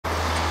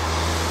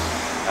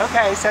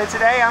Okay, so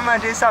today I'm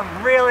gonna do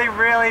something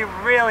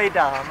really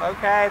dumb,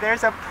 okay?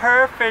 There's a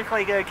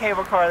perfectly good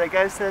cable car that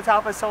goes to the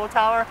top of Seoul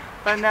Tower,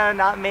 but no,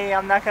 not me.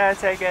 I'm not gonna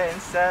take it.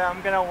 Instead,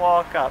 I'm gonna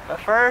walk up. But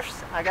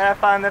first, I gotta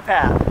find the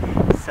path.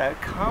 So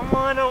come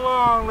on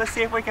along, let's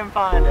see if we can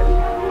find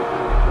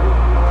it.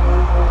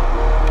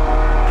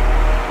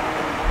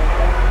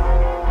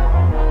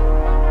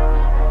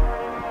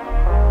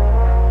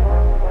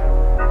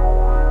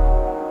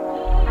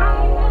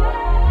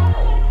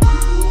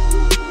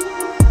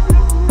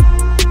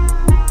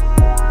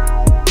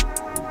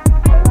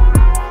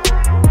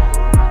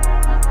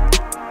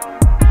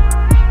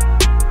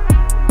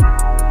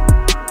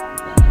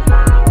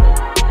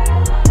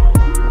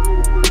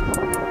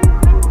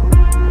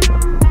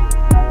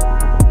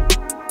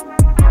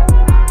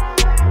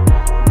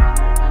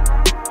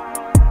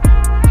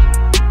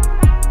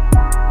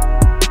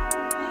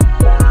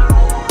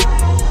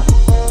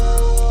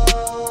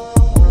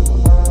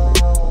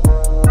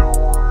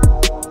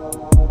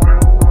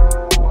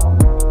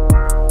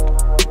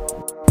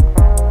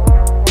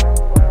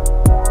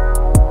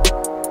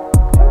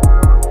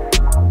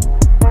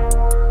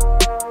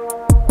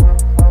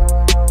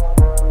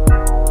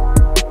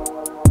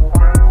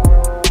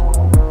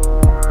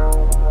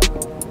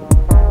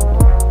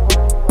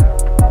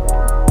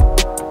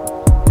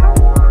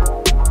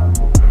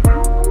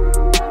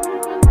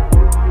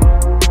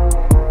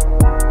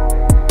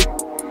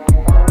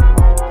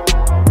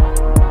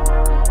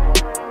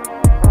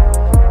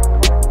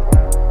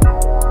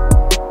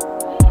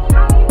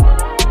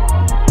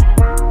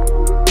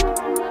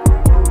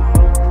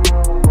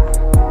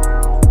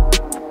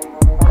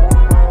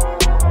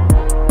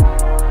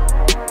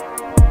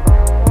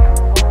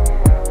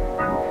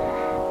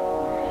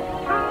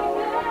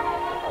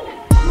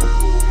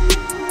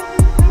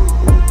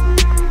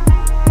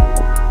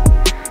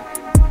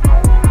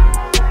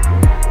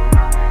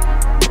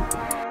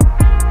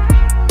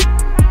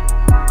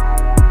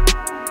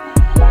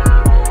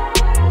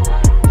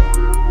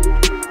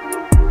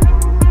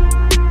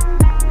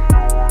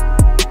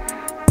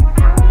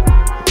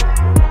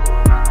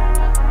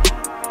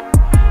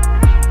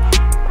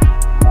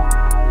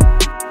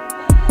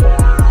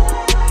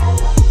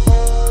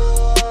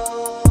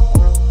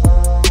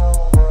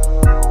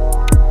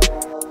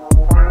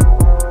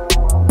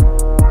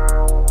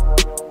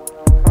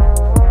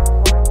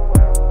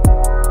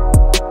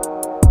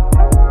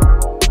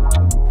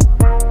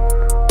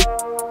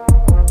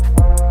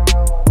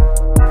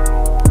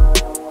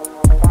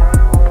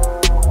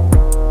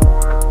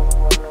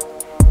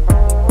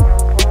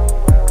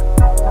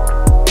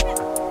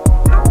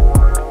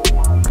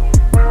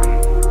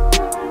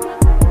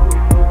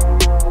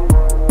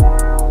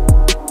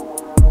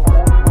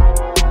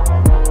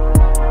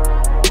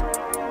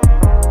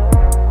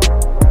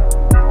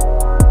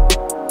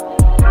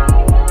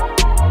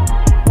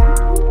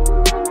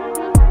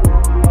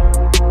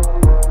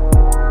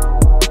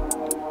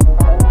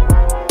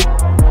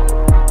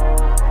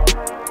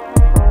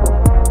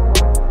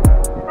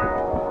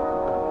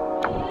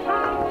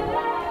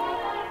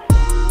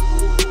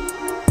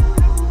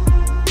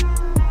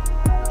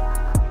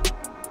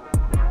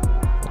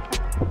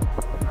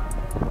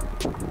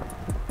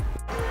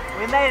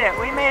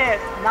 We made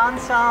it,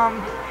 Namsan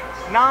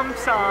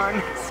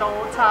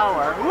Seoul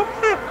Tower.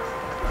 Woohoo!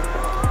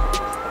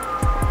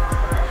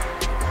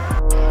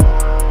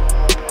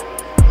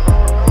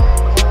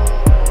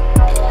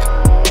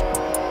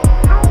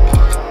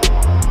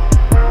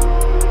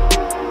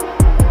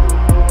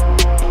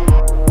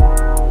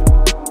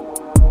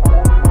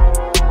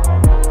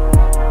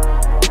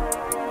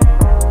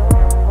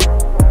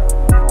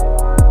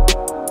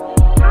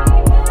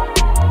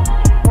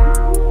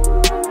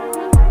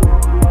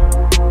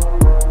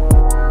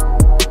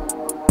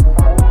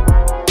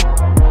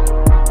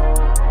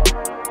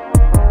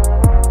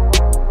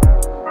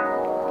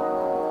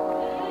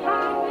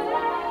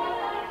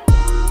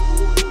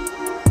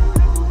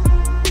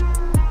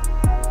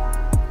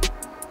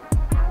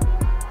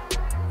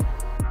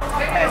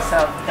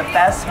 So the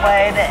best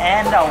way to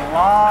end a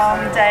long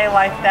day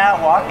like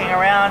that walking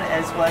around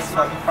is with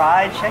some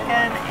fried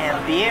chicken and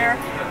beer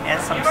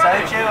and some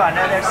soju. I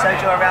know there's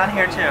soju around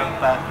here too,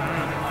 but